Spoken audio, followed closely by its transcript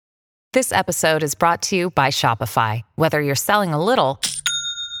This episode is brought to you by Shopify. Whether you're selling a little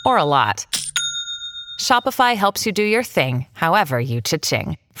or a lot, Shopify helps you do your thing, however you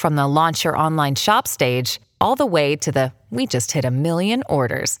cha-ching. From the launch your online shop stage, all the way to the we just hit 1 million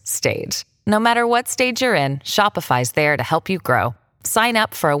orders stage. No matter what stage you're in, Shopify's there to help you grow. Sign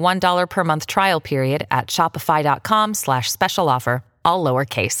up for a $1 per month trial period at shopify.com/special offer, all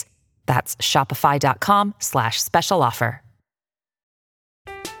lowercase. That's shopify.com/special offer.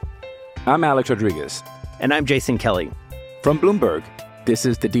 I'm Alex Rodriguez. And I'm Jason Kelly. From Bloomberg, this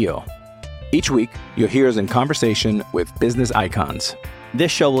is The Deal. Each week, you'll hear us in conversation with business icons.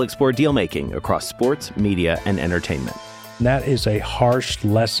 This show will explore deal-making across sports, media, and entertainment. That is a harsh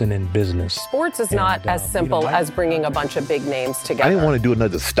lesson in business. Sports is not as simple as bringing a bunch of big names together. I didn't want to do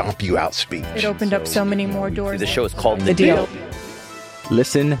another stomp you out speech. It opened up so many more doors. The show is called The Deal.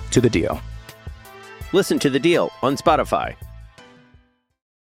 Listen to The Deal. Listen to The Deal on Spotify.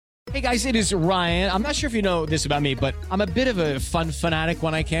 Hey guys, it is Ryan. I'm not sure if you know this about me, but I'm a bit of a fun fanatic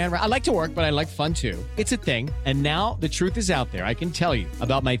when I can. I like to work, but I like fun too. It's a thing. And now the truth is out there. I can tell you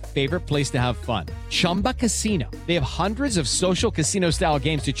about my favorite place to have fun. Chumba Casino. They have hundreds of social casino style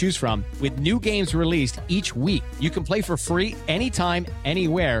games to choose from with new games released each week. You can play for free anytime,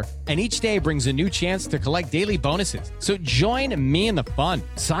 anywhere. And each day brings a new chance to collect daily bonuses. So join me in the fun.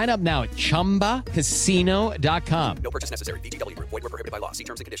 Sign up now at ChumbaCasino.com. No purchase necessary. VGW. Void where prohibited by law. See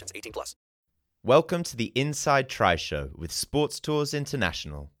terms and conditions. 18+. Welcome to the Inside Tri Show with Sports Tours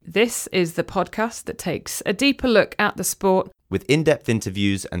International. This is the podcast that takes a deeper look at the sport with in-depth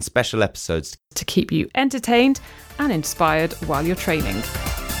interviews and special episodes to keep you entertained and inspired while you're training.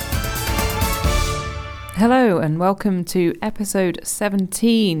 Hello and welcome to episode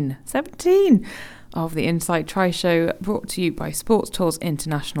 17 of the Inside Tri Show, brought to you by Sports Tours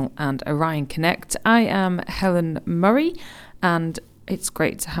International and Orion Connect. I am Helen Murray and it's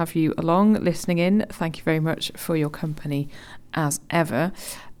great to have you along, listening in. Thank you very much for your company as ever.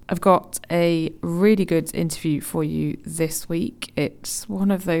 I've got a really good interview for you this week. It's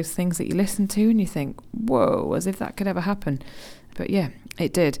one of those things that you listen to and you think, whoa, as if that could ever happen. But yeah,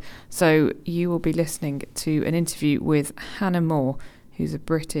 it did. So you will be listening to an interview with Hannah Moore, who's a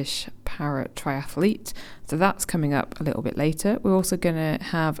British para-triathlete. So that's coming up a little bit later. We're also going to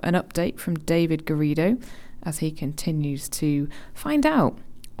have an update from David Garrido as he continues to find out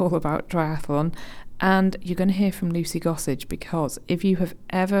all about triathlon. And you're going to hear from Lucy Gossage, because if you have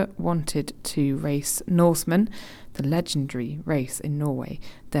ever wanted to race Norseman, the legendary race in Norway,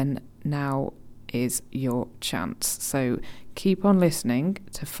 then now is your chance. So keep on listening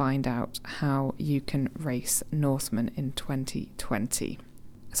to find out how you can race Norseman in 2020.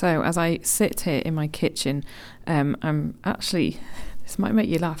 So as I sit here in my kitchen, I'm actually, this might make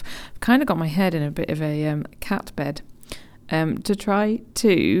you laugh, I've kind of got my head in a bit of a cat bed to try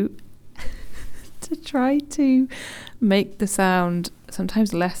to make the sound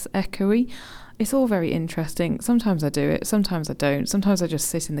sometimes less echoey. It's all very interesting. Sometimes I do it, sometimes I don't. Sometimes I just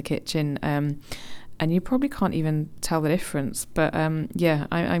sit in the kitchen and you probably can't even tell the difference. But yeah,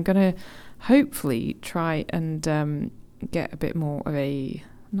 I'm going to hopefully try and get a bit more of a,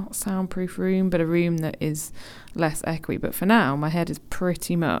 not soundproof room, but a room that is less echoey. But for now, my head is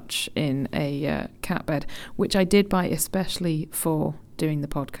pretty much in a cat bed, which I did buy especially for doing the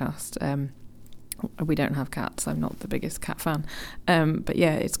podcast. We don't have cats. I'm not the biggest cat fan. But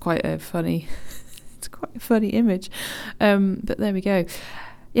yeah, it's quite a funny, image. But there we go.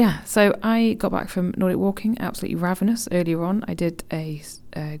 Yeah, so I got back from Nordic walking, absolutely ravenous earlier on. I did a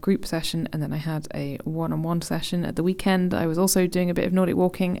group session and then I had a one-on-one session at the weekend. I was also doing a bit of Nordic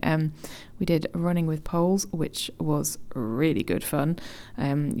walking. We did running with poles, which was really good fun.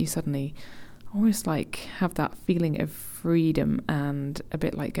 You suddenly almost like have that feeling of freedom and a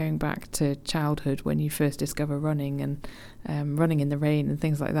bit like going back to childhood when you first discover running and running in the rain and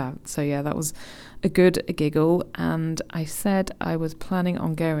things like that. So yeah, that was a good giggle. And I said I was planning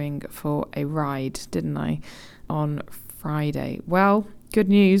on going for a ride, didn't I, on Friday? Well, good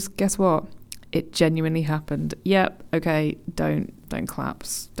news, guess what? It genuinely happened. Yep, okay, don't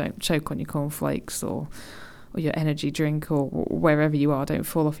collapse, don't choke on your cornflakes or your energy drink or wherever you are, don't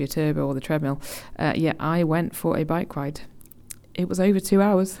fall off your turbo or the treadmill. Yeah, I went for a bike ride. It was over 2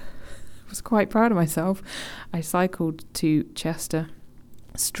 hours. I was quite proud of myself. I cycled to Chester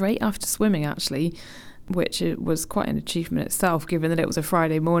straight after swimming, actually, which it was quite an achievement itself, given that it was a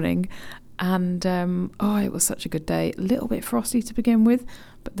Friday morning. And it was such a good day. A little bit frosty to begin with,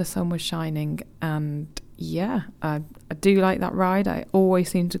 but the sun was shining. And yeah, I do like that ride. I always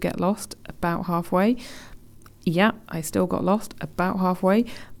seem to get lost about halfway. Yeah, I still got lost about halfway,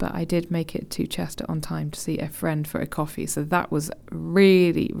 but I did make it to Chester on time to see a friend for a coffee. So that was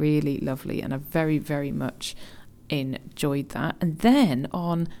really, really lovely, and I very, very much enjoyed that. And then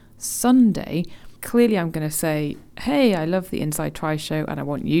on Sunday, clearly I'm going to say, hey, I love the Inside Try Show, and I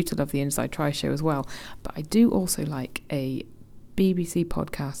want you to love the Inside Try Show as well. But I do also like a BBC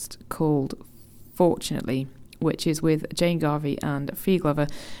podcast called Fortunately, which is with Jane Garvey and Fee Glover.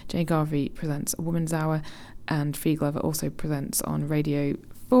 Jane Garvey presents A Woman's Hour, and Fee Glover also presents on Radio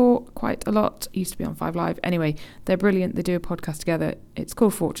 4 quite a lot. Used to be on 5 Live. Anyway, they're brilliant. They do a podcast together. It's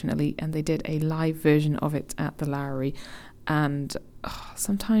called Fortunately, and they did a live version of it at the Lowry. And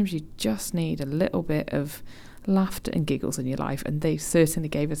sometimes you just need a little bit of laughter and giggles in your life, and they certainly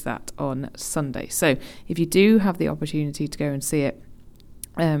gave us that on Sunday. So if you do have the opportunity to go and see it,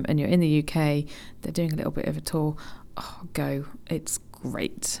 and you're in the UK, they're doing a little bit of a tour, go. It's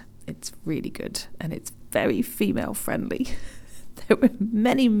great. It's really good, and it's very female friendly. There were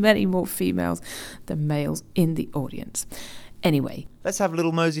many, many more females than males in the audience. Anyway, let's have a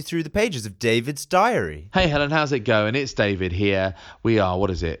little mosey through the pages of David's diary. Hey Helen, how's it going? It's David here. We are,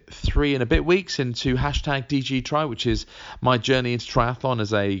 3 and a bit weeks into #DGTry, which is my journey into triathlon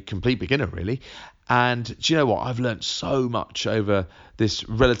as a complete beginner, really. And do you know what? I've learned so much over this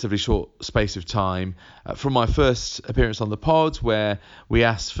relatively short space of time. From my first appearance on the pod, where we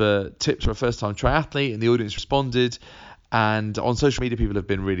asked for tips for a first-time triathlete, and the audience responded. And on social media, people have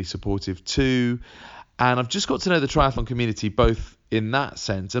been really supportive too. And I've just got to know the triathlon community, both in that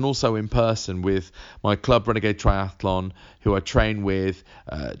sense and also in person, with my club Renegade Triathlon, who I train with,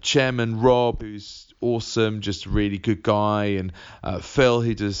 Chairman Rob, who's awesome, just a really good guy, and Phil,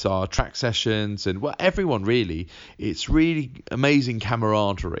 who does our track sessions, and everyone really. It's really amazing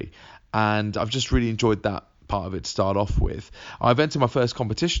camaraderie, and I've just really enjoyed that part of it to start off with. I've entered my first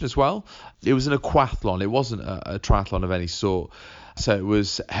competition as well. It was an aquathlon. It wasn't a triathlon of any sort. So it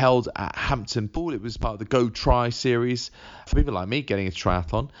was held at Hampton Pool. It was part of the Go Try series for people like me getting into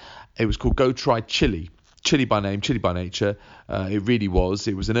triathlon. It was called Go Try Chile. Chile by name, Chile by nature. It really was.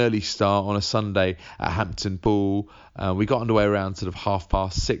 It was an early start on a Sunday at Hampton Pool. We got underway around sort of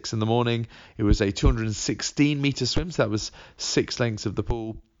 6:30 in the morning. It was a 216 metre swim, so that was 6 lengths of the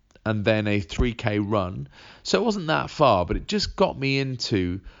pool, and then a 3K run. So it wasn't that far, but it just got me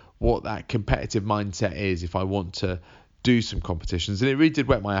into what that competitive mindset is if I want to do some competitions. And it really did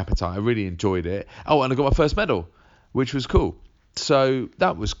whet my appetite. I really enjoyed it. Oh, and I got my first medal, which was cool. So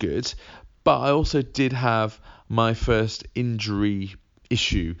that was good. But I also did have my first injury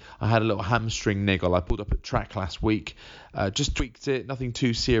issue. I had a little hamstring niggle. I pulled up at track last week, just tweaked it, nothing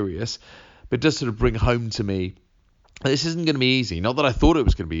too serious. But it does sort of bring home to me, this isn't going to be easy. Not that I thought it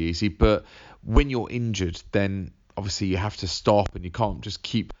was going to be easy, but when you're injured, then obviously you have to stop, and you can't just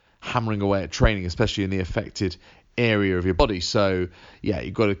keep hammering away at training, especially in the affected area of your body. So yeah,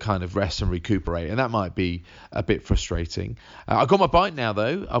 you've got to kind of rest and recuperate, and that might be a bit frustrating. I've got my bike now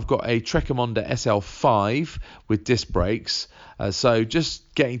though. I've got a Trekimonda SL5 with disc brakes, so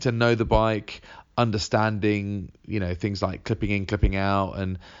just getting to know the bike, understanding things like clipping in, clipping out,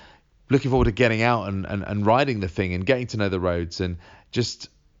 and looking forward to getting out and riding the thing and getting to know the roads, and just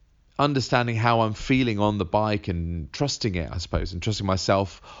understanding how I'm feeling on the bike and trusting it, I suppose, and trusting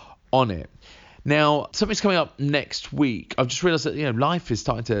myself on it. Now, something's coming up next week. I've just realised that, life is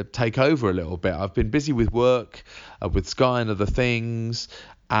starting to take over a little bit. I've been busy with work, with Sky and other things.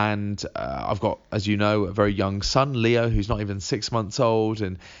 And I've got, as you know, a very young son, Leo, who's not even 6 months old.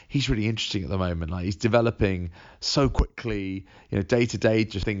 And he's really interesting at the moment. Like, he's developing so quickly, day to day,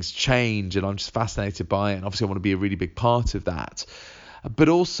 just things change. And I'm just fascinated by it. And obviously I want to be a really big part of that. But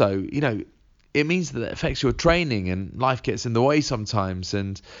also, it means that it affects your training, and life gets in the way sometimes.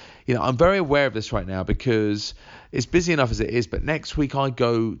 And I'm very aware of this right now because it's busy enough as it is, but next week I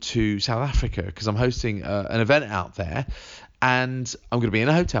go to South Africa because I'm hosting an event out there, and I'm going to be in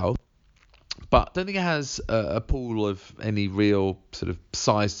a hotel, but I don't think it has a pool of any real sort of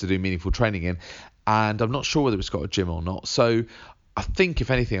size to do meaningful training in, and I'm not sure whether it's got a gym or not. So I think, if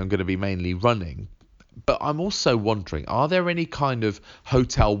anything, I'm going to be mainly running. But I'm also wondering, are there any kind of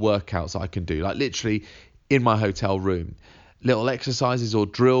hotel workouts I can do, like literally in my hotel room, little exercises or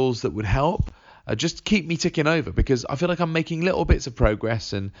drills that would help just keep me ticking over, because I feel like I'm making little bits of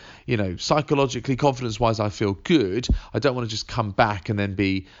progress, and psychologically, confidence wise, I feel good. I don't want to just come back and then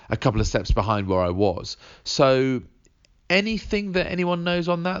be a couple of steps behind where I was. So anything that anyone knows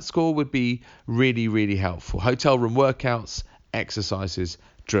on that score would be really, really helpful. Hotel room workouts, exercises,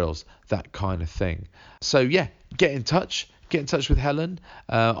 drills, that kind of thing. So yeah, get in touch with Helen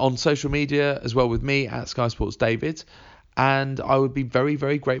on social media, as well with me at Sky Sports David, and I would be very,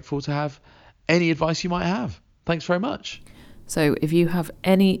 very grateful to have any advice you might have. Thanks very much. So if you have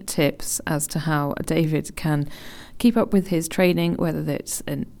any tips as to how David can keep up with his training, whether it's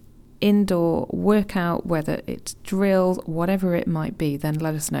an indoor workout, whether it's drills, whatever it might be, then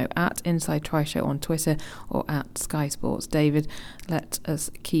let us know at Inside Tri Show on Twitter or at Sky Sports David. Let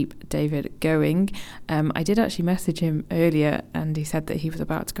us keep David going. I did actually message him earlier and he said that he was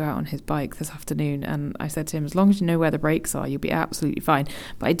about to go out on his bike this afternoon, and I said to him, as long as you know where the brakes are, you'll be absolutely fine.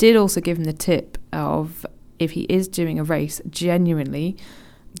 But I did also give him the tip of, if he is doing a race, genuinely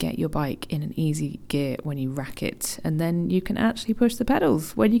get your bike in an easy gear when you rack it, and then you can actually push the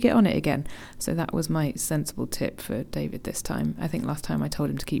pedals when you get on it again. So that was my sensible tip for David this time. I think last time I told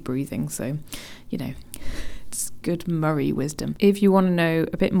him to keep breathing, so it's good Murray wisdom. If you want to know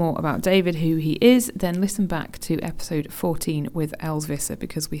a bit more about David, who he is, then listen back to episode 14 with Els Visser,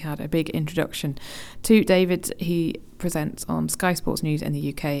 because we had a big introduction to David. He presents on Sky Sports News in the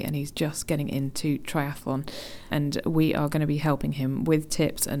UK, and he's just getting into triathlon, and we are going to be helping him with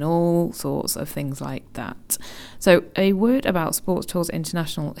tips and all sorts of things like that. So a word about Sports Tours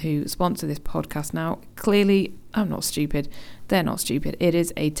International, who sponsor this podcast. Now, clearly I'm not stupid, they're not stupid. It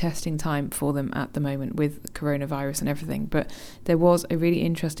is a testing time for them at the moment with coronavirus and everything, but there was a really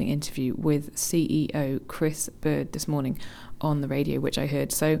interesting interview with CEO Chris Bird this morning on the radio, which I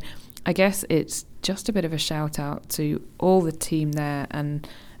heard. So I guess it's just a bit of a shout out to all the team there, and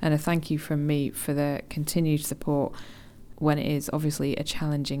a thank you from me for their continued support when it is obviously a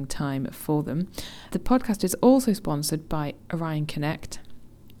challenging time for them. The podcast is also sponsored by Orion Connect.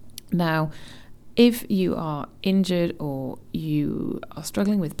 Now, if you are injured or you are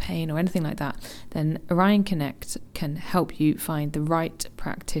struggling with pain or anything like that, then Orion Connect can help you find the right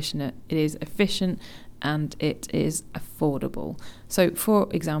practitioner. It is efficient and it is affordable. So, for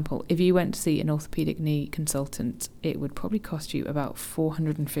example, if you went to see an orthopaedic knee consultant, it would probably cost you about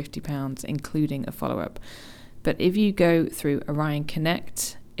 £450, including a follow-up. But if you go through Orion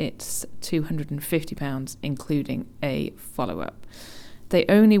Connect, it's £250, including a follow-up. They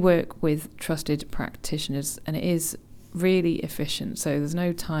only work with trusted practitioners, and it is really efficient, so there's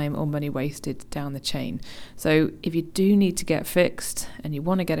no time or money wasted down the chain. So if you do need to get fixed and you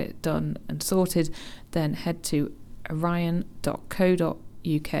want to get it done and sorted, then head to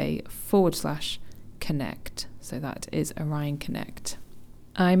orion.co.uk/connect. So that is Orion Connect.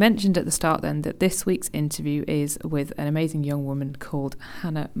 I mentioned at the start then that this week's interview is with an amazing young woman called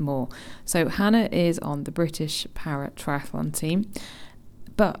Hannah Moore. So Hannah is on the British para triathlon team,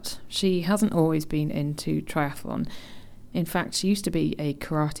 but she hasn't always been into triathlon. In fact, she used to be a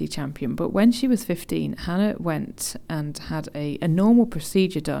karate champion, but when she was 15, Hannah went and had a normal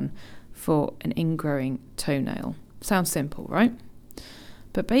procedure done for an ingrowing toenail. Sounds simple, right?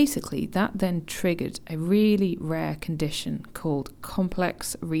 But basically, that then triggered a really rare condition called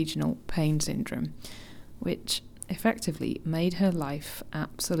complex regional pain syndrome, which effectively made her life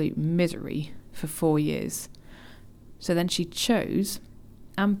absolute misery for 4 years. So then she chose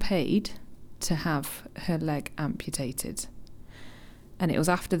and paid to have her leg amputated. And it was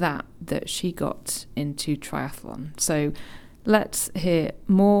after that that she got into triathlon. So let's hear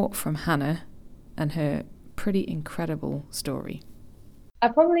more from Hannah and her pretty incredible story. I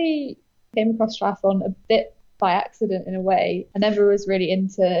probably came across triathlon a bit by accident in a way. I never was really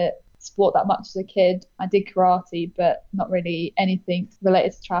into sport that much as a kid. I did karate, but not really anything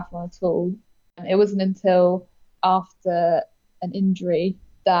related to triathlon at all. And it wasn't until after an injury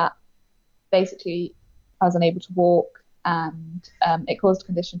that basically I was unable to walk, and it caused a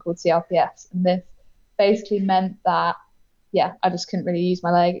condition called CRPS. And this basically meant that, I just couldn't really use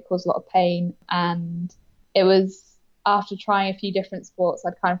my leg. It caused a lot of pain. And it was after trying a few different sports,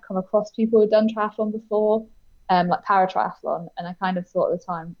 I'd kind of come across people who'd done triathlon before, like para triathlon. And I kind of thought at the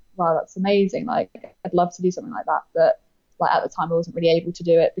time, wow, that's amazing. Like, I'd love to do something like that. But like at the time, I wasn't really able to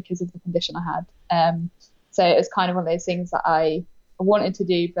do it because of the condition I had. So it was kind of one of those things that I wanted to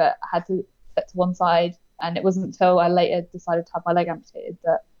do, but I had to set to one side. And it wasn't until I later decided to have my leg amputated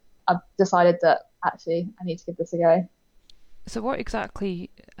that I decided that actually I need to give this a go. So what exactly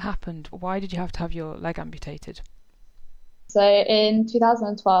happened? Why did you have to have your leg amputated? So in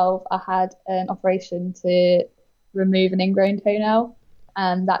 2012, I had an operation to remove an ingrown toenail,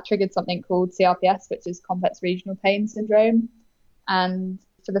 and that triggered something called CRPS, which is complex regional pain syndrome. And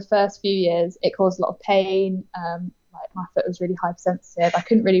for the first few years, it caused a lot of pain. Like my foot was really hypersensitive. I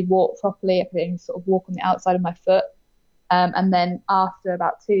couldn't really walk properly. I could only sort of walk on the outside of my foot. And then after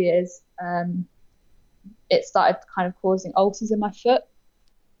about 2 years, it started kind of causing ulcers in my foot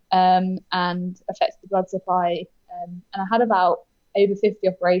and affected the blood supply. And I had about over 50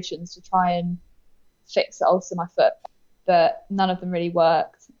 operations to try and fix the ulcer in my foot, but none of them really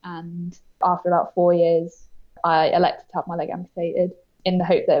worked. And after about 4 years, I elected to have my leg amputated in the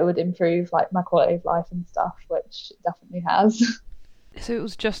hope that it would improve like my quality of life and stuff, which it definitely has. So it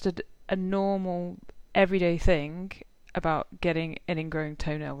was just a normal, everyday thing about getting an ingrowing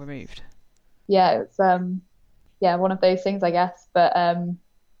toenail removed? Yeah, it's one of those things, I guess, but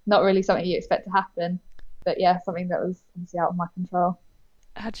not really something you expect to happen. But yeah, something that was obviously out of my control.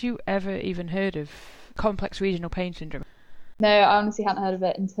 Had you ever even heard of complex regional pain syndrome? No, I honestly hadn't heard of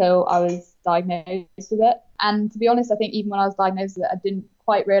it until I was diagnosed with it. And to be honest, I think even when I was diagnosed with it, I didn't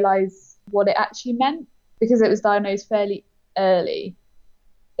quite realise what it actually meant because it was diagnosed fairly early.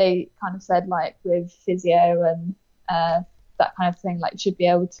 They kind of said like with physio and that kind of thing, like you should be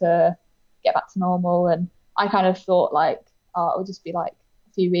able to get back to normal. And I kind of thought like, oh, it'll just be like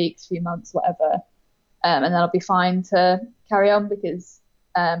a few weeks, few months, whatever. And then I'll be fine to carry on because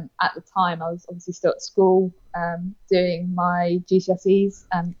at the time I was obviously still at school doing my GCSEs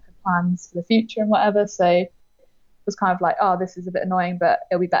and had plans for the future and whatever. So it was kind of like, oh, this is a bit annoying, but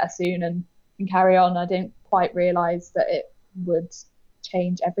it'll be better soon and can carry on. I didn't quite realise that it would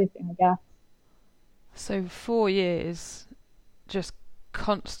change everything, I guess. So 4 years, just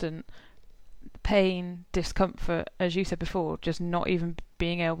constant pain, discomfort, as you said before, just not even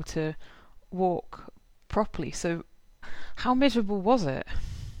being able to walk properly. So how miserable was it?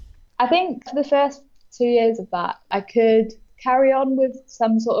 I think for the first 2 years of that, I could carry on with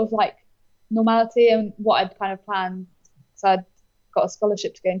some sort of like normality and what I'd kind of planned. So I'd got a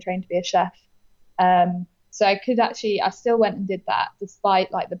scholarship to go and train to be a chef. So I still went and did that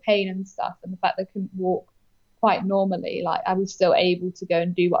despite like the pain and stuff and the fact that I couldn't walk quite normally. Like I was still able to go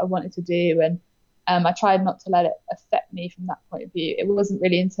and do what I wanted to do. And I tried not to let it affect me from that point of view. It wasn't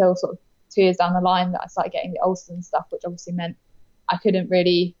really until sort of 2 years down the line that I started getting the ulcers and stuff, which obviously meant I couldn't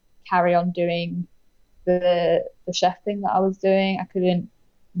really carry on doing the chef thing that I was doing. I couldn't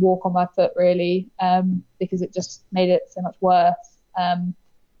walk on my foot really because it just made it so much worse.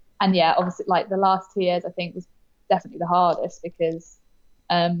 And yeah, obviously like the last 2 years I think was definitely the hardest because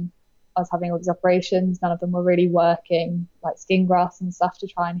I was having all these operations. None of them were really working, like skin grafts and stuff to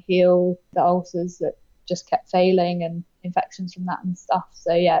try and heal the ulcers that just kept failing and infections from that and stuff.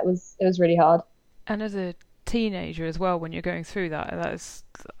 So yeah, it was really hard. And as a teenager as well, when you're going through that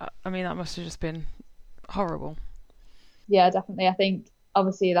must have just been horrible. Yeah, definitely. I think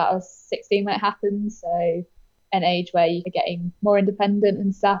obviously that was 16 when it happened, so an age where you're getting more independent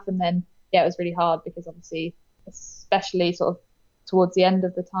and stuff. And then yeah, it was really hard because obviously, especially sort of towards the end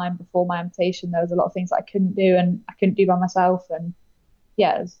of the time before my amputation, there was a lot of things that I couldn't do and I couldn't do by myself. And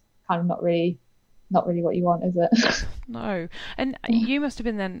yeah, it was kind of not really what you want, is it? No. And you must have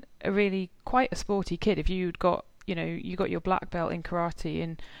been then quite a sporty kid if you'd got, you got your black belt in karate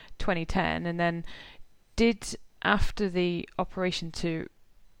in 2010, and then after the operation to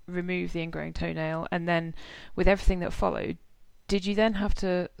remove the ingrowing toenail, and then with everything that followed, did you then have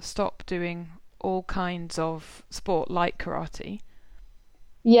to stop doing all kinds of sport like karate?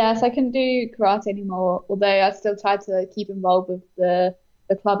 Yes, I couldn't do karate anymore, although I still tried to keep involved with the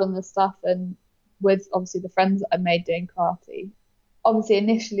club and the stuff and with obviously the friends that I made doing karate. Obviously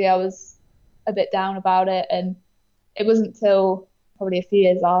initially I was a bit down about it, and it wasn't till probably a few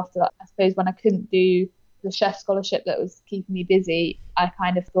years after that, I suppose, when I couldn't do the chef scholarship that was keeping me busy, I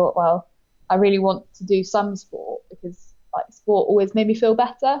kind of thought, well, I really want to do some sport because like sport always made me feel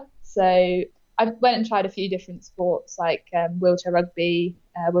better. So I went and tried a few different sports like wheelchair rugby,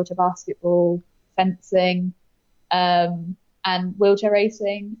 wheelchair basketball, fencing, and wheelchair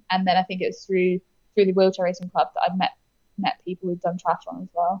racing. And then I think it was through the wheelchair racing club that I'd met people who'd done triathlon as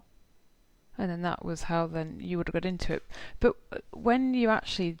well. And then that was how then you would have got into it. But when you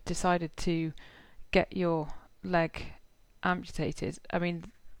actually decided to get your leg amputated, I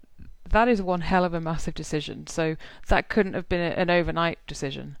mean, that is one hell of a massive decision. So that couldn't have been an overnight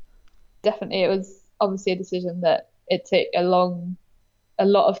decision. Definitely, it was obviously a decision that it took a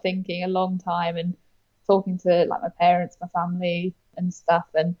lot of thinking, a long time, and talking to like my parents, my family and stuff.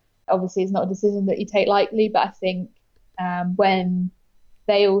 And obviously it's not a decision that you take lightly, but I think when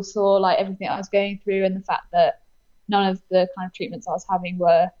they all saw like everything I was going through and the fact that none of the kind of treatments I was having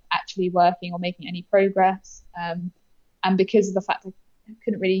were actually working or making any progress, and because of the fact I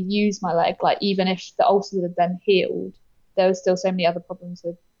couldn't really use my leg, like even if the ulcers had then healed, there was still so many other problems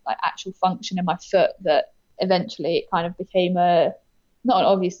with like actual function in my foot that eventually it kind of became not an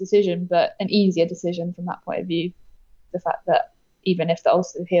obvious decision, but an easier decision from that point of view. The fact that even if the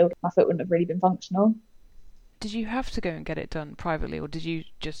ulcer had healed, my foot wouldn't have really been functional. Did you have to go and get it done privately, or did you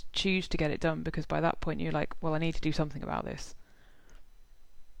just choose to get it done because by that point you're like, well, I need to do something about this?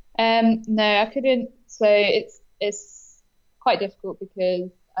 No, I couldn't. So it's quite difficult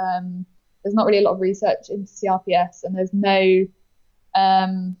because there's not really a lot of research into CRPS, and there's no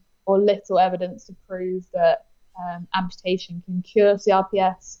or little evidence to prove that amputation can cure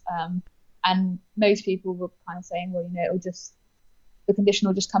CRPS. And most people were kind of saying, well, the condition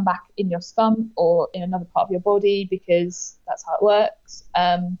will just come back in your stump or in another part of your body because that's how it works.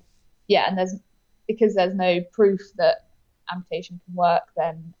 And because there's no proof that amputation can work,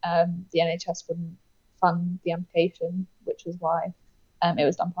 then the NHS wouldn't fund the amputation, which was why it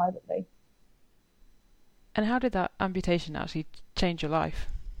was done privately. And how did that amputation actually change your life?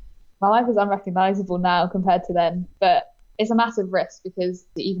 My life is unrecognisable now compared to then, but it's a massive risk because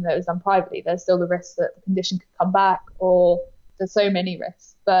even though it was done privately, there's still the risk that the condition could come back, or there's so many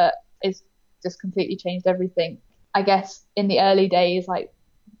risks, but it's just completely changed everything. I guess in the early days, like,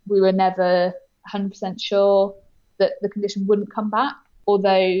 we were never 100% sure that the condition wouldn't come back,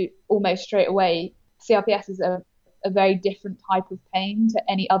 although almost straight away, CRPS is a very different type of pain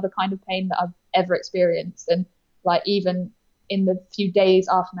to any other kind of pain that I've ever experienced. And like, even in the few days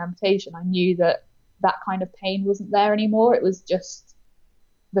after my amputation, I knew that kind of pain wasn't there anymore. It was just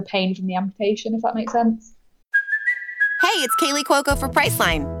the pain from the amputation, if that makes sense. Hey, it's Kaylee Cuoco for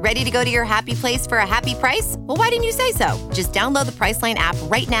Priceline. Ready to go to your happy place for a happy price? Well, why didn't you say so? Just download the Priceline app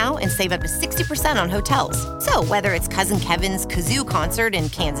right now and save up to 60% on hotels. So whether it's Cousin Kevin's Kazoo Concert in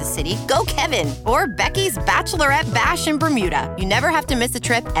Kansas City, go Kevin, or Becky's Bachelorette Bash in Bermuda, you never have to miss a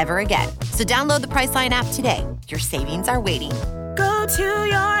trip ever again. So download the Priceline app today. Your savings are waiting. Go to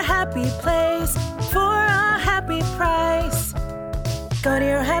your happy place for a happy price. Go to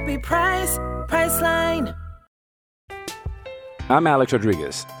your happy price, Priceline. I'm Alex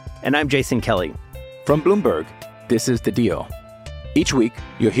Rodriguez. And I'm Jason Kelly. From Bloomberg, this is The Deal. Each week,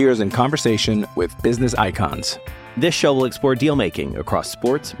 you'll hear us in conversation with business icons. This show will explore deal-making across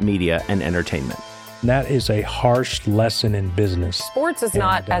sports, media, and entertainment. That is a harsh lesson in business. Sports is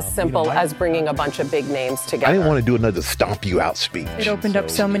not as simple as bringing a bunch of big names together. I didn't want to do another stomp you out speech. It opened up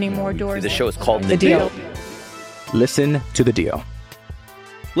so many more doors. The show is called The Deal. Listen to The Deal.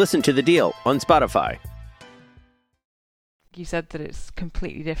 Listen to The Deal on Spotify. You said that it's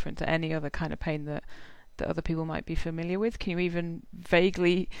completely different to any other kind of pain that other people might be familiar with. Can you even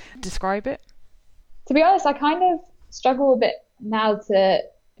vaguely describe it? To be honest, I kind of struggle a bit now to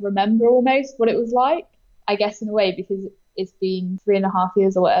remember almost what it was like, I guess, in a way, because it's been 3.5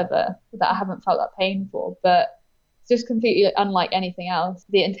 years or whatever that I haven't felt that pain for. But it's just completely unlike anything else.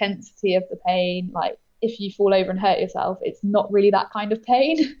 The intensity of the pain, like if you fall over and hurt yourself, it's not really that kind of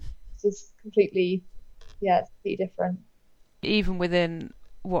pain. It's just completely different. Even within,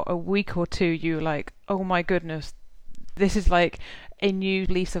 a week or two, you were like, oh my goodness, this is like a new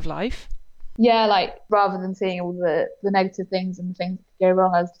lease of life? Yeah, like, rather than seeing all the negative things and the things that could go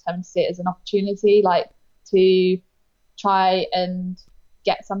wrong, I was determined to see it as an opportunity, like, to try and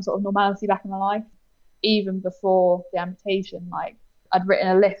get some sort of normality back in my life. Even before the amputation, like, I'd written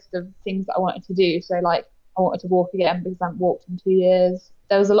a list of things that I wanted to do. So, like, I wanted to walk again because I hadn't walked in 2 years.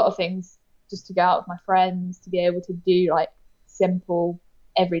 There was a lot of things, just to go out with my friends, to be able to do, like, simple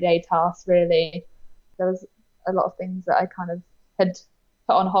everyday tasks. Really, there was a lot of things that I kind of had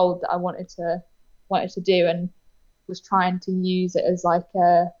put on hold that I wanted to do, and was trying to use it as like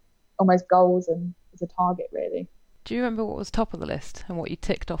almost goals and as a target, really. Do you remember what was top of the list and what you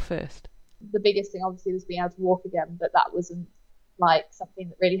ticked off first? The biggest thing obviously was being able to walk again, but that wasn't like something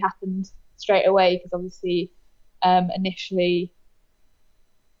that really happened straight away, because obviously initially,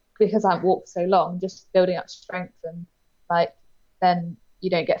 because I hadn't walked so long, just building up strength, and like then you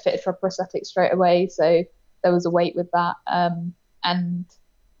don't get fitted for a prosthetic straight away, so there was a wait with that. And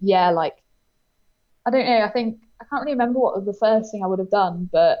yeah, like, I don't know, I think I can't really remember what was the first thing I would have done,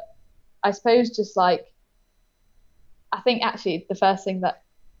 but I suppose just like, I think actually the first thing that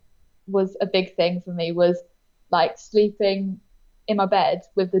was a big thing for me was like sleeping in my bed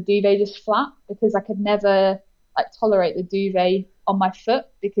with the duvet just flat, because I could never like tolerate the duvet on my foot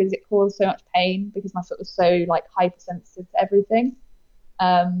because it caused so much pain, because my foot was so like hypersensitive to everything.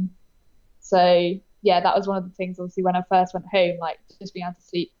 So yeah, that was one of the things, obviously, when I first went home, like just being able to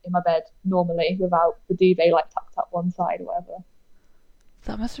sleep in my bed normally without the duvet like tucked up one side or whatever.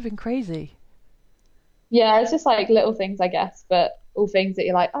 That must have been crazy. Yeah, it's just like little things, I guess, but all things that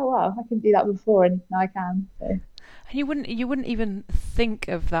you're like, oh wow, I couldn't do that before and now I can. So. And you wouldn't even think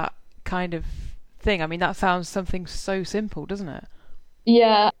of that kind of thing. I mean, that sounds something so simple, doesn't it?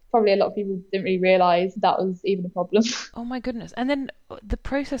 Yeah, probably a lot of people didn't really realise that was even a problem. Oh my goodness. And then the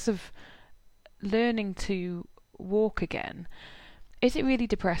process of learning to walk again, is it really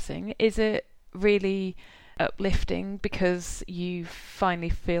depressing? Is it really uplifting because you finally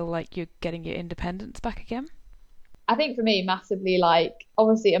feel like you're getting your independence back again? I think for me, massively, like,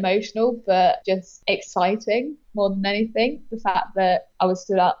 obviously emotional, but just exciting more than anything. The fact that I was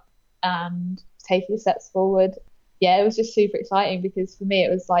stood up and taking steps forward. Yeah, it was just super exciting because for me, it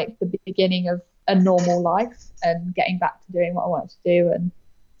was like the beginning of a normal life and getting back to doing what I wanted to do and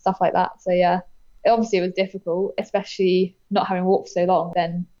stuff like that. So yeah, obviously it was difficult, especially not having walked for so long,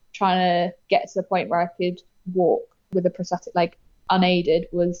 then trying to get to the point where I could walk with a prosthetic leg unaided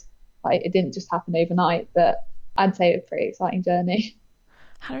was like, it didn't just happen overnight, but I'd say it was a pretty exciting journey.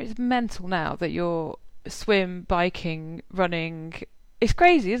 Hannah, it's mental now that you're swim, biking, running. It's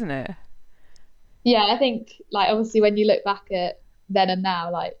crazy, isn't it? Yeah, I think, like, obviously when you look back at then and now,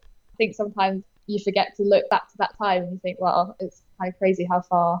 like, I think sometimes you forget to look back to that time and you think, well, it's kind of crazy how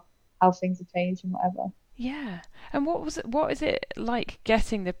things have changed and whatever. Yeah. And what is it like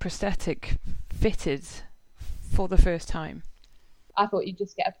getting the prosthetic fitted for the first time? I thought you'd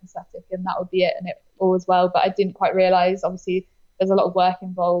just get a prosthetic and that would be it and it all was well, but I didn't quite realise, obviously there's a lot of work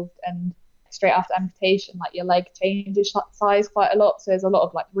involved, and straight after amputation, like, your leg changes size quite a lot, so there's a lot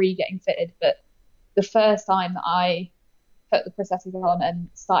of like getting fitted. But the first time that I put the prosthetic on and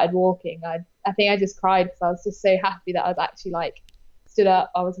started walking, I think I just cried because I was just so happy that I was actually like stood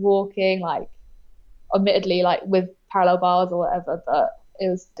up, I was walking, like, admittedly like with parallel bars or whatever, but it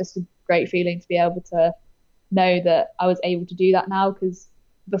was just a great feeling to be able to know that I was able to do that now, because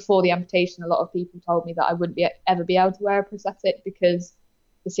before the amputation a lot of people told me that I wouldn't ever be able to wear a prosthetic because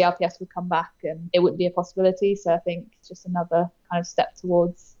the CRPS would come back and it wouldn't be a possibility. So I think it's just another kind of step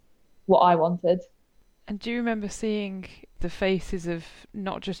towards what I wanted. And do you remember seeing the faces of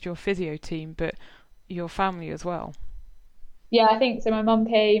not just your physio team but your family as well? Yeah, I think so. My mum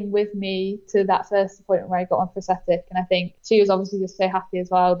came with me to that first appointment where I got on prosthetic, and I think she was obviously just so happy as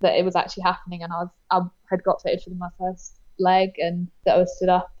well that it was actually happening, and I had got fitted for my first leg and that I was stood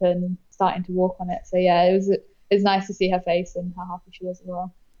up and starting to walk on it. So yeah, it was nice to see her face and how happy she was as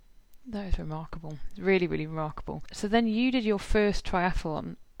well. That is remarkable. Really, really remarkable. So then you did your first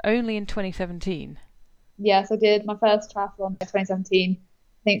triathlon only in 2017. Yes, I did my first triathlon in 2017,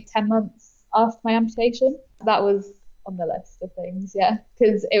 I think 10 months after my amputation. That was on the list of things, yeah,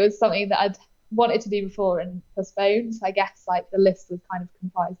 because it was something that I'd wanted to do before and postponed. So I guess like the list was kind of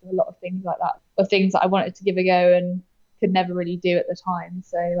comprised of a lot of things like that, of things that I wanted to give a go and could never really do at the time.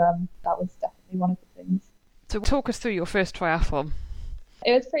 So that was definitely one of the things. So talk us through your first triathlon.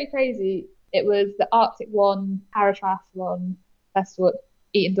 It was pretty crazy. It was the Arctic One Paratriathlon Festival at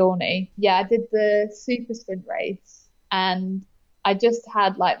Eton Dorney. Yeah, I did the super sprint race and I just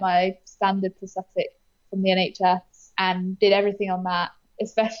had like my standard prosthetic from the NHS and did everything on that,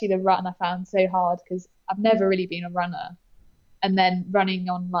 especially the run I found so hard because I've never really been a runner. And then running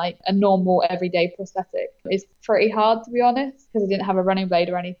on like a normal everyday prosthetic is pretty hard, to be honest, because I didn't have a running blade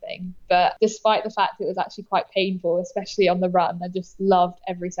or anything. But despite the fact it was actually quite painful, especially on the run, I just loved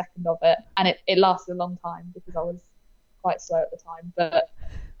every second of it. And it lasted a long time because I was quite slow at the time. But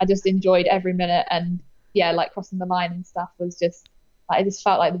I just enjoyed every minute. And yeah, like crossing the line and stuff was just, like, it just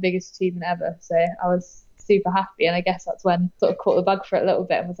felt like the biggest achievement ever. So I was super happy. And I guess that's when I sort of caught the bug for it a little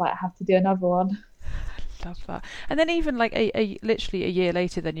bit and was like, I have to do another one. Love that. And then even like literally a year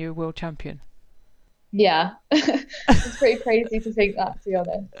later, then you're a world champion. Yeah. It's pretty crazy to think that, to be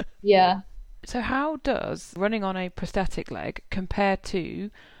honest. Yeah. So how does running on a prosthetic leg compare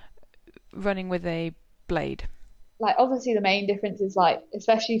to running with a blade? Like, obviously the main difference is like,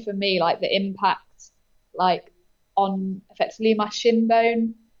 especially for me, like the impact like on effectively my shin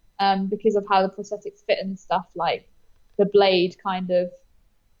bone, because of how the prosthetics fit and stuff. Like the blade kind of,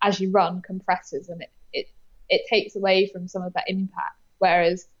 as you run, compresses and it takes away from some of that impact,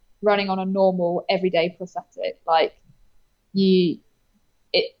 whereas running on a normal everyday prosthetic, like it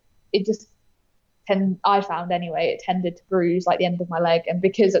just I found anyway, it tended to bruise like the end of my leg. And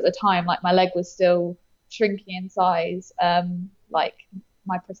because at the time like my leg was still shrinking in size, like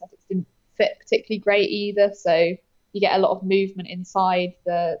my prosthetics didn't fit particularly great either, so you get a lot of movement inside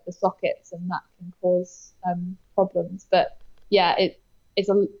the sockets and that can cause problems. But yeah, it's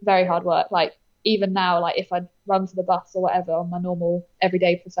a very hard work. Like even now, like if I run to the bus or whatever on my normal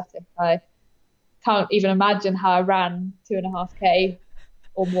everyday prosthetic, I can't even imagine how I ran 2.5k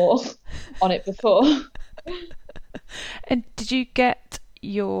or more on it before. And did you get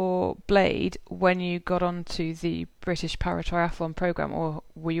your blade when you got onto the British Paratriathlon programme, or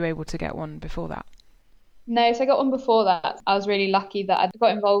were you able to get one before that? No, so I got one before that. I was really lucky that I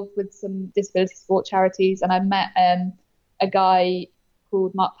got involved with some disability sport charities, and I met a guy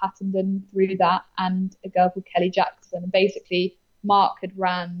called Mark Pattenden through that and a girl called Kelly Jackson. Basically, Mark had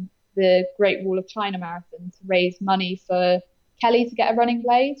ran the Great Wall of China Marathon to raise money for Kelly to get a running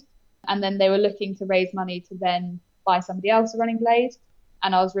blade. And then they were looking to raise money to then by somebody else a running blade.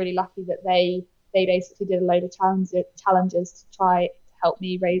 And I was really lucky that they basically did a load of challenges to try to help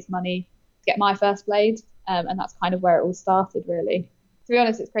me raise money to get my first blade. And that's kind of where it all started, really. To be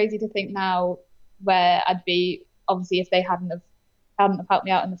honest, it's crazy to think now where I'd be, obviously, if they hadn't have helped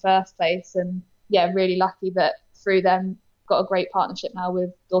me out in the first place. And yeah, really lucky that through them got a great partnership now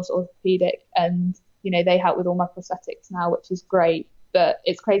with Dorset Orthopedic, and they help with all my prosthetics now, which is great. But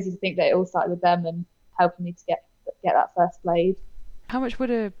it's crazy to think that it all started with them and helping me to get that first blade. How much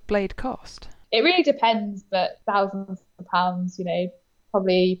would a blade cost? It really depends, but thousands of pounds,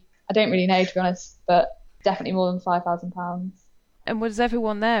 probably, I don't really know, to be honest, but definitely more than £5,000. And was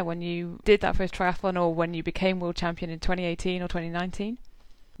everyone there when you did that first triathlon, or when you became world champion in 2018 or 2019?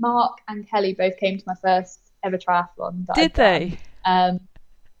 Mark and Kelly both came to my first ever triathlon. Did they?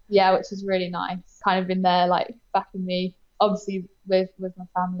 Yeah, which was really nice. Kind of been there, like, backing me, obviously with my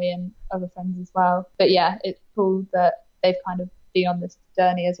family and other friends as well. But yeah, it's cool that they've kind of been on this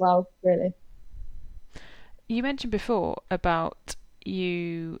journey as well, really. You mentioned before about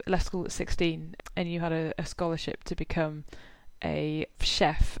you left school at 16 and you had a scholarship to become a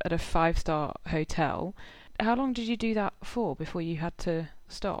chef at a 5-star hotel. How long did you do that for before you had to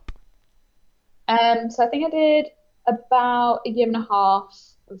stop? So I think I did about a year and a half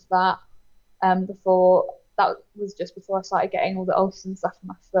of that. Before that was just before I started getting all the ulcers and stuff in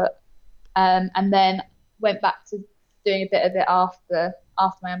my foot, and then went back to doing a bit of it after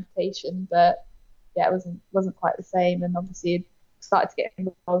my amputation. But yeah, it wasn't quite the same, and obviously started to get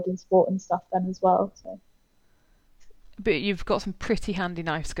involved in sport and stuff then as well. So. But you've got some pretty handy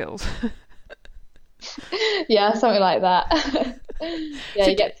knife skills. Yeah, something like that. Yeah,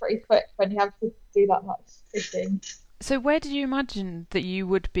 you get pretty quick when you have to do that much fishing. So where did you imagine that you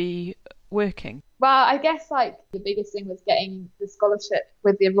would be working? Well, I guess like the biggest thing was getting the scholarship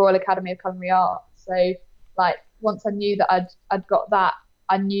with the Royal Academy of Culinary Arts. So like once I knew that I'd got that,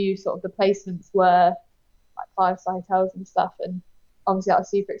 I knew sort of the placements were like 5-star hotels and stuff, and obviously that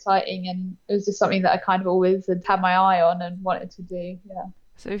was super exciting, and it was just something that I kind of always had my eye on and wanted to do. Yeah.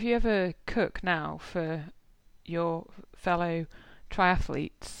 So if you ever cook now for your fellow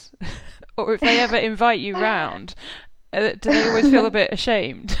triathletes, or if they ever invite you round, do they always feel a bit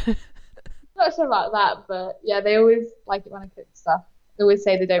ashamed? Not sure about that, but yeah, they always like it when I cook stuff. They always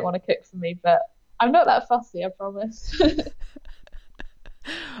say they don't want to cook for me, but I'm not that fussy, I promise.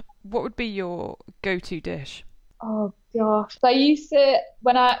 What would be your go-to dish? Oh gosh, so I used to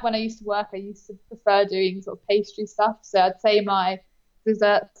when I used to work, I used to prefer doing sort of pastry stuff. So I'd say my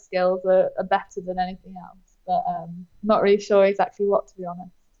dessert skills are better than anything else, but not really sure exactly what, to be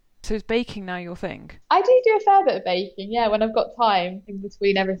honest. So is baking now your thing? I do a fair bit of baking, yeah, when I've got time in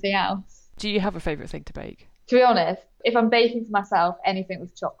between everything else. Do you have a favourite thing to bake? To be honest, if I'm baking for myself, anything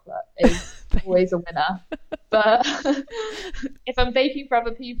with chocolate is always a winner. But if I'm baking for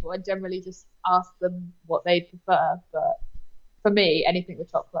other people, I generally just ask them what they prefer. But for me, anything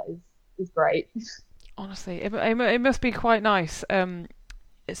with chocolate is great. Honestly, it must be quite nice.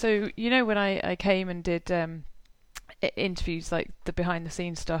 So when I came and did interviews, like the behind the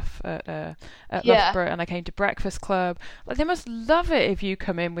scenes stuff at Loughborough, and I came to Breakfast Club, like they must love it if you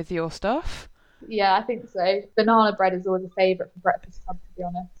come in with your stuff. Yeah, I think so. Banana bread is always a favourite for Breakfast Club, to be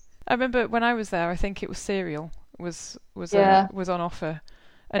honest. I remember when I was there, I think it was cereal was on offer,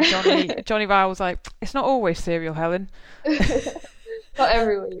 and Johnny Ryle was like, "It's not always cereal, Helen." Not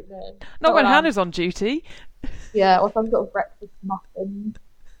every week, no. Not when Hannah's on duty. Yeah, or some sort of breakfast muffin.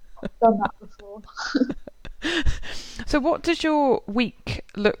 I've done that before. So what does your week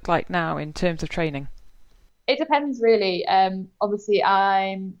look like now in terms of training? It depends really. Obviously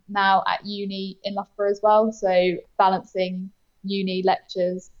I'm now at uni in Loughborough as well, so balancing uni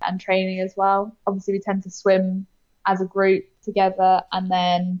lectures and training as well. Obviously we tend to swim as a group together, and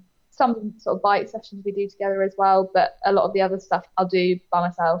then some sort of bike sessions we do together as well, but a lot of the other stuff I'll do by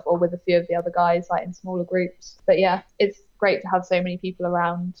myself or with a few of the other guys, like in smaller groups. But yeah, it's great to have so many people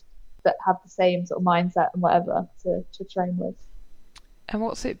around that have the same sort of mindset and whatever to train with. And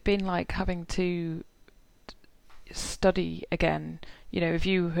what's it been like having to study again? If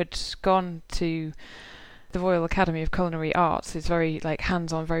you had gone to the Royal Academy of Culinary Arts, it's very like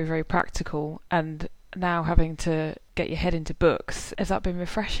hands-on, very, very practical, and now having to get your head into books, has that been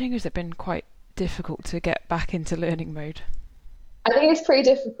refreshing? Has it been quite difficult to get back into learning mode? I think it's pretty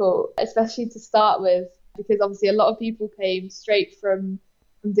difficult, especially to start with, because obviously a lot of people came straight from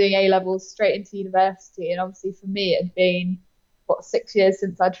doing A-levels straight into university, and obviously for me it had been 6 years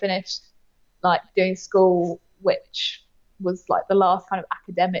since I'd finished like doing school, which was like the last kind of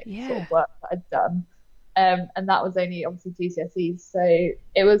academic sort of work that I'd done, and that was only obviously GCSEs, so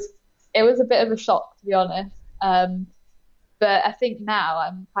it was a bit of a shock, to be honest. But I think now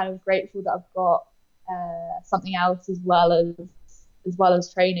I'm kind of grateful that I've got something else as well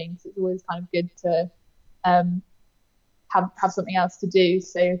as training. So it's always kind of good to have something else to do.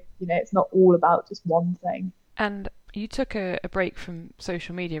 So it's not all about just one thing. And you took a break from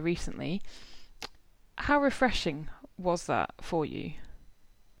social media recently. How refreshing was that for you?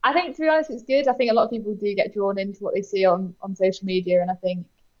 I think, to be honest, it's good. I think a lot of people do get drawn into what they see on social media, and I think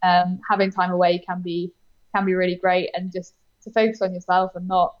having time away can be really great, and just to focus on yourself and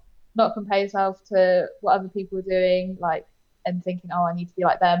not compare yourself to what other people are doing, and thinking, oh, I need to be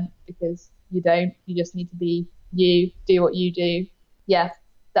like them, because you don't. You just need to be you, do what you do. Yeah,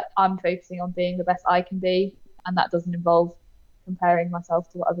 that I'm focusing on being the best I can be, and that doesn't involve comparing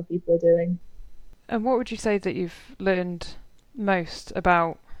myself to what other people are doing. And what would you say that you've learned most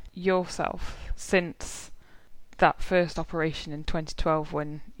about yourself since that first operation in 2012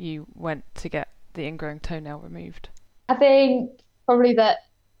 when you went to get the ingrowing toenail removed? I think probably that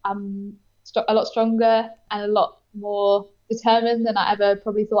I'm a lot stronger and a lot more determined than I ever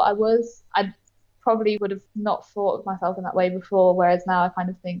probably thought I was. I probably would have not thought of myself in that way before, whereas now I kind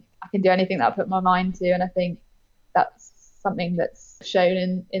of think I can do anything that I put my mind to, and I think that's something that's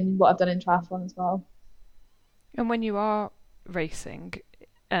shown in what I've done in triathlon as well. And when you are racing,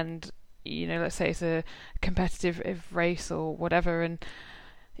 and let's say it's a competitive race or whatever, and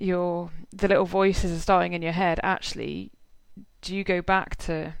the little voices are starting in your head, actually, do you go back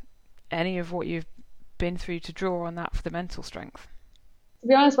to any of what you've been through to draw on that for the mental strength? To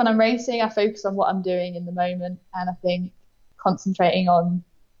be honest, when I'm racing, I focus on what I'm doing in the moment, and I think concentrating on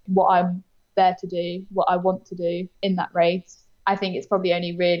what I'm there to do, what I want to do in that race. I think it's probably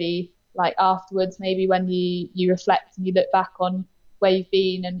only really afterwards, maybe when you reflect and you look back on where you've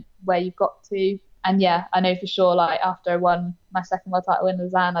been and where you've got to. And yeah, I know for sure, after I won my second world title in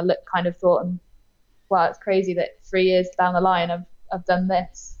Lausanne, I thought, wow, it's crazy that 3 years down the line I've done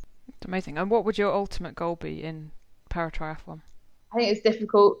this. It's amazing. And what would your ultimate goal be in paratriathlon? I think it's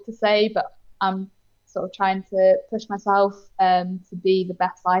difficult to say, but I'm sort of trying to push myself to be the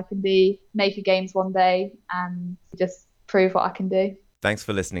best I can be, make a games one day, and just prove what I can do. Thanks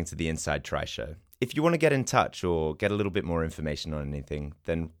for listening to the Inside Tri Show. If you want to get in touch or get a little bit more information on anything,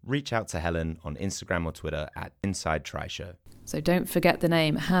 then reach out to Helen on Instagram or Twitter at Inside Tri Show. So don't forget the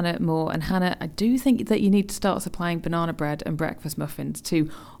name Hannah Moore. And Hannah, I do think that you need to start supplying banana bread and breakfast muffins to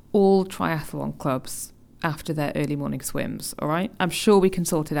all triathlon clubs after their early morning swims, all right? I'm sure we can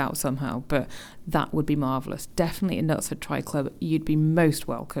sort it out somehow, but that would be marvellous. Definitely in Knutsford Tri Club, you'd be most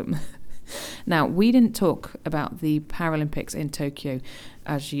welcome. Now, we didn't talk about the Paralympics in Tokyo,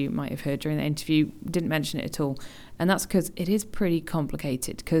 as you might have heard during the interview. Didn't mention it at all. And that's because it is pretty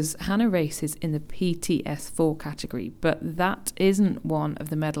complicated, because Hannah races in the PTS4 category, but that isn't one of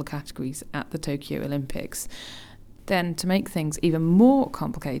the medal categories at the Tokyo Olympics. Then, to make things even more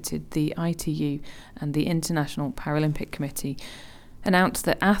complicated, the ITU and the International Paralympic Committee announced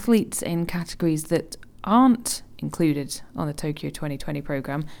that athletes in categories that aren't included on the Tokyo 2020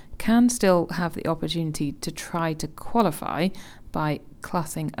 programme can still have the opportunity to try to qualify by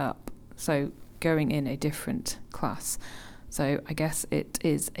classing up, so going in a different class. So I guess it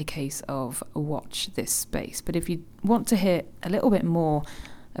is a case of watch this space. But if you want to hear a little bit more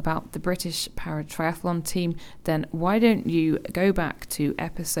about the British Paratriathlon team, then why don't you go back to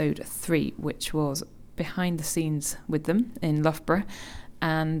episode 3, which was behind the scenes with them in Loughborough,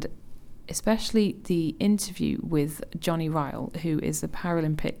 and especially the interview with Johnny Ryle, who is the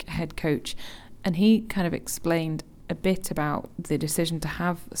Paralympic head coach, and he kind of explained a bit about the decision to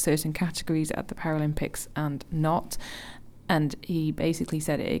have certain categories at the Paralympics and not. And he basically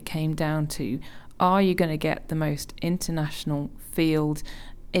said it came down to, are you going to get the most international field?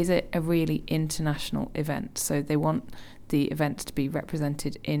 Is it a really international event? So they want the event to be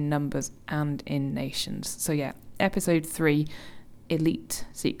represented in numbers and in nations. So yeah, episode 3, Elite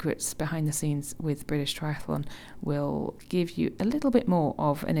Secrets Behind the Scenes with British Triathlon, will give you a little bit more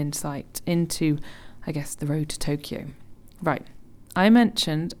of an insight into, I guess, the road to Tokyo. Right, I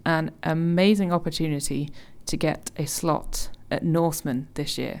mentioned an amazing opportunity to get a slot at Norseman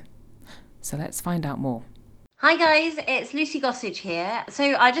this year. So let's find out more. Hi guys, it's Lucy Gossage here.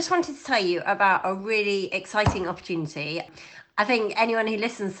 So I just wanted to tell you about a really exciting opportunity. I think anyone who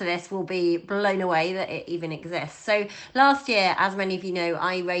listens to this will be blown away that it even exists. So last year, as many of you know,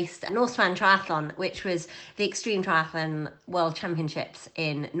 I raced Norseman Triathlon, which was the Extreme Triathlon World Championships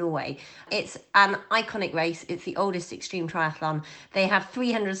in Norway. It's an iconic race. It's the oldest extreme triathlon. They have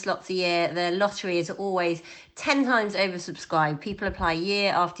 300 slots a year. The lottery is always 10 times oversubscribed. People apply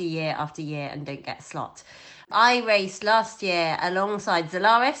year after year after year and don't get a slot. I raced last year alongside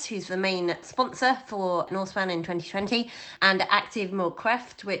Zalaris, who's the main sponsor for Norseman in 2020, and Active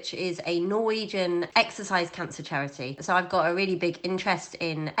Målkraft, which is a Norwegian exercise cancer charity. So I've got a really big interest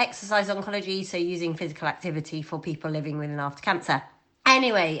in exercise oncology, so using physical activity for people living with and after cancer.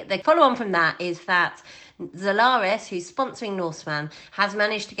 Anyway, the follow-on from that is that Zalaris, who's sponsoring Norseman, has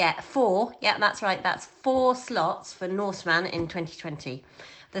managed to get 4 slots for Norseman in 2020.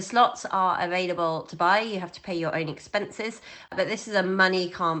 The slots are available to buy. You have to pay your own expenses, but this is a money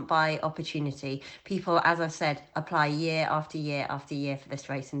can't buy opportunity. People, as I said, apply year after year after year for this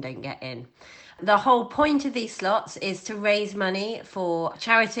race and don't get in. The whole point of these slots is to raise money for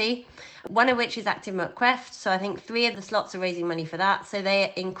charity, one of which is Active Målkraft. So I think 3 of the slots are raising money for that. So they're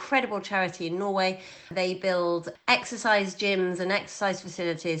an incredible charity in Norway. They build exercise gyms and exercise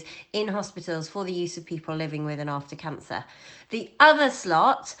facilities in hospitals for the use of people living with and after cancer. The other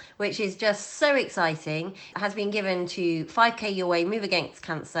slot, which is just so exciting, has been given to 5K Your Way Move Against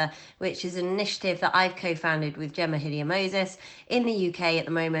Cancer, which is an initiative that I've co-founded with Gemma Hillier-Moses in the UK at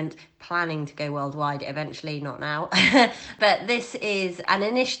the moment, planning to go worldwide eventually, not now. But this is an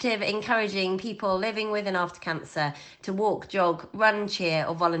initiative encouraging people living with and after cancer to walk, jog, run, cheer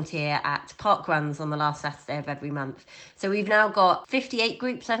or volunteer at park runs on the last Saturday of every month. So we've now got 58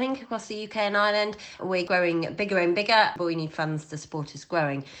 groups, I think, across the UK and Ireland. We're growing bigger and bigger, but we need funds to support us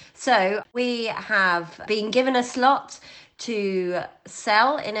growing. So we have been given a slot to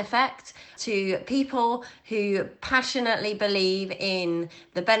sell, in effect, to people who passionately believe in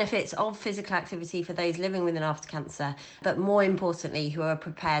the benefits of physical activity for those living with and after cancer, but more importantly, who are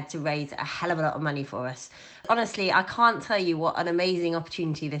prepared to raise a hell of a lot of money for us. Honestly, I can't tell you what an amazing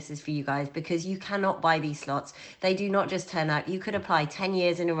opportunity this is for you guys, because you cannot buy these slots. They do not just turn up. You could apply 10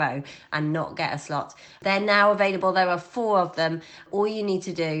 years in a row and not get a slot. They're now available. There are 4 of them. All you need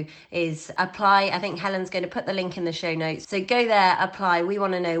to do is apply. I think Helen's going to put the link in the show notes. So go there, apply. We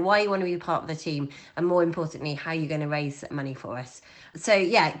want to know why you want to be part of the team, and more importantly, how you're going to raise money for us. So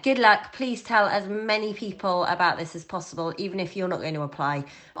yeah, good luck. Please tell as many people about this as possible, even if you're not going to apply.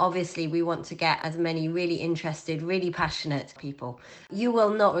 Obviously, we want to get as many really interested, really passionate people. You will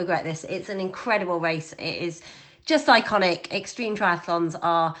not regret this. It's an incredible race. It is just iconic. Extreme triathlons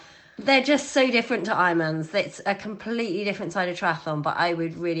they're just so different to Ironmans. It's a completely different side of triathlon, but I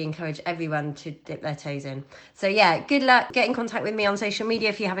would really encourage everyone to dip their toes in. So yeah, good luck. Get in contact with me on social media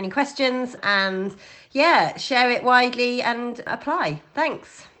if you have any questions, and yeah, share it widely and apply.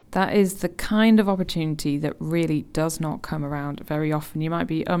 Thanks. That is the kind of opportunity that really does not come around very often. You might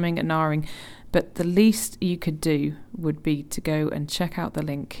be umming and ahhing, but the least you could do would be to go and check out the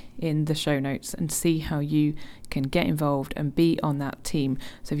link in the show notes and see how you can get involved and be on that team.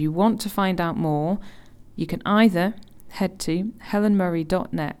 So if you want to find out more, you can either head to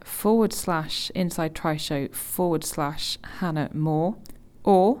helenmurray.net/Inside Tri Show /Hannah Moore,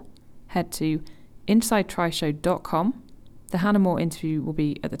 or head to InsideTriShow.com. The Hannah Moore interview will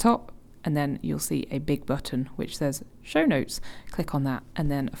be at the top, and then you'll see a big button which says show notes. Click on that and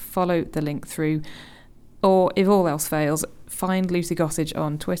then follow the link through. Or if all else fails, find Lucy Gossage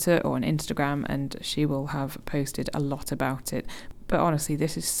on Twitter or on Instagram, and she will have posted a lot about it. But honestly,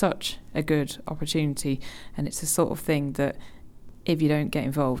 this is such a good opportunity, and it's the sort of thing that if you don't get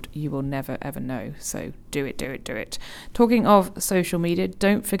involved, you will never ever know. So do it. Talking of social media,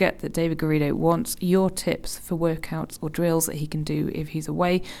 don't forget that David Garrido wants your tips for workouts or drills that he can do if he's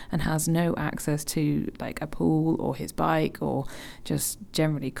away and has no access to like a pool or his bike, or just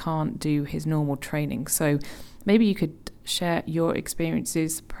generally can't do his normal training. So maybe you could share your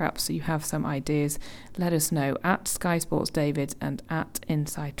experiences. Perhaps you have some ideas. Let us know at Sky Sports David and at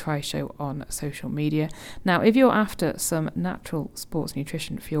Inside Tri Show on social media. Now, if you're after some natural sports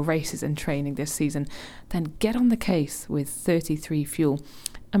nutrition for your races and training this season, then get on the case with 33 Fuel.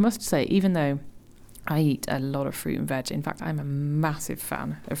 I must say, even though I eat a lot of fruit and veg, in fact, I'm a massive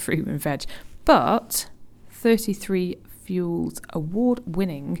fan of fruit and veg, but 33 Fuel's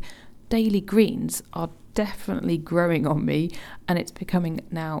award-winning daily greens are definitely growing on me, and it's becoming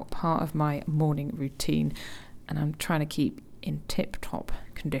now part of my morning routine, and I'm trying to keep in tip-top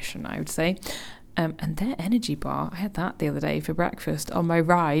condition, I would say. And their energy bar, I had that the other day for breakfast on my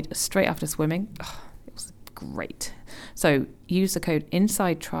ride straight after swimming. It was great. So use the code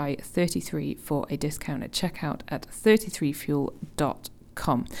INSIDETRI33 for a discount at checkout at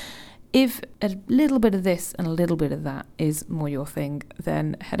 33fuel.com. If a little bit of this and a little bit of that is more your thing,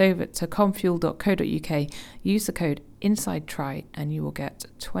 then head over to comfuel.co.uk, use the code INSIDETRI, and you will get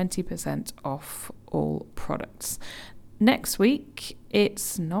 20% off all products. Next week,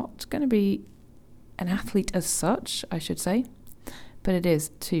 it's not going to be an athlete as such, I should say, but it is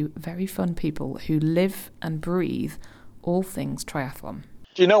two very fun people who live and breathe all things triathlon.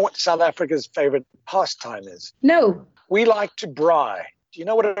 Do you know what South Africa's favourite pastime is? No. We like to braai. Do you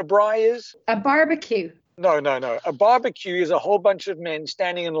know what a braai is? A barbecue. No. A barbecue is a whole bunch of men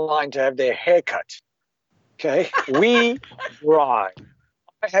standing in line to have their hair cut. Okay? We braai.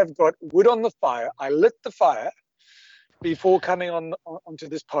 I have got wood on the fire. I lit the fire before coming onto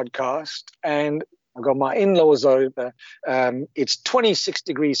this podcast, and I've got my in-laws over. It's 26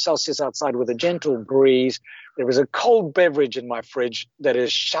 degrees Celsius outside with a gentle breeze. There is a cold beverage in my fridge that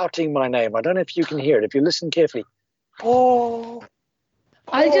is shouting my name. I don't know if you can hear it. If you listen carefully. Oh.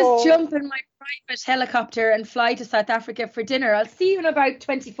 I'll just jump in my private helicopter and fly to South Africa for dinner. I'll see you in about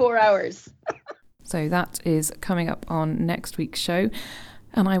 24 hours. So that is coming up on next week's show.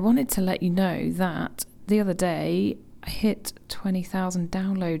 And I wanted to let you know that the other day I hit 20,000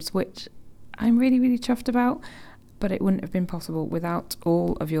 downloads, which I'm really, really chuffed about, but it wouldn't have been possible without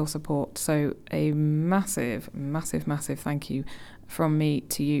all of your support. So a massive, massive, massive thank you from me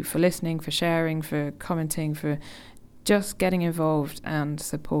to you for listening, for sharing, for commenting, for just getting involved and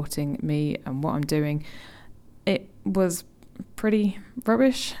supporting me and what I'm doing. It was pretty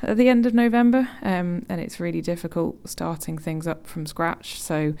rubbish at the end of November, and it's really difficult starting things up from scratch.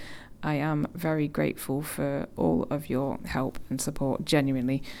 So I am very grateful for all of your help and support.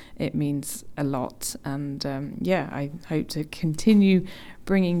 Genuinely, it means a lot. And I hope to continue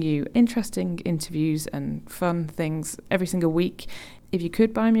bringing you interesting interviews and fun things every single week. If you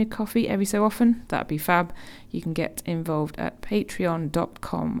could buy me a coffee every so often, that'd be fab. You can get involved at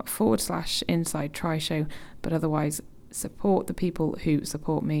patreon.com/Inside Tri Show. But otherwise, support the people who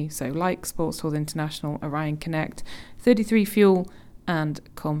support me. So like Sports Tours International, Orion Connect, 33 Fuel, and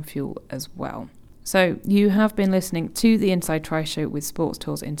ComFuel as well. So you have been listening to the Inside Tri Show with Sports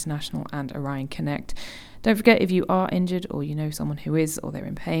Tours International and Orion Connect. Don't forget, if you are injured or you know someone who is, or they're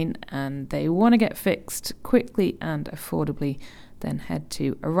in pain and they want to get fixed quickly and affordably, then head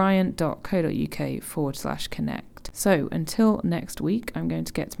to orion.co.uk/connect. So until next week, I'm going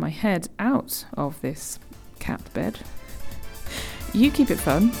to get my head out of this cat bed. You keep it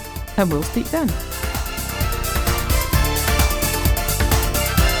fun, and we'll speak then.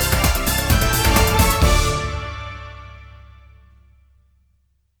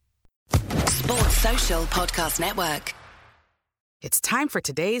 Sports Social Podcast Network. It's time for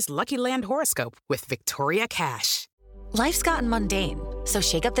today's Lucky Land horoscope with Victoria Cash. Life's gotten mundane, so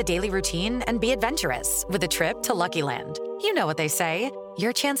shake up the daily routine and be adventurous with a trip to Lucky Land. You know what they say,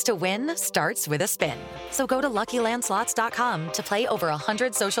 your chance to win starts with a spin. So go to LuckyLandSlots.com to play over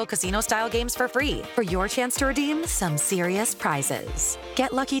 100 social casino-style games for free for your chance to redeem some serious prizes.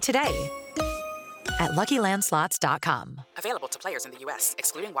 Get lucky today at LuckyLandSlots.com. Available to players in the U.S.,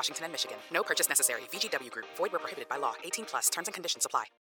 excluding Washington and Michigan. No purchase necessary. VGW Group. Void where prohibited by law. 18+. Terms and conditions apply.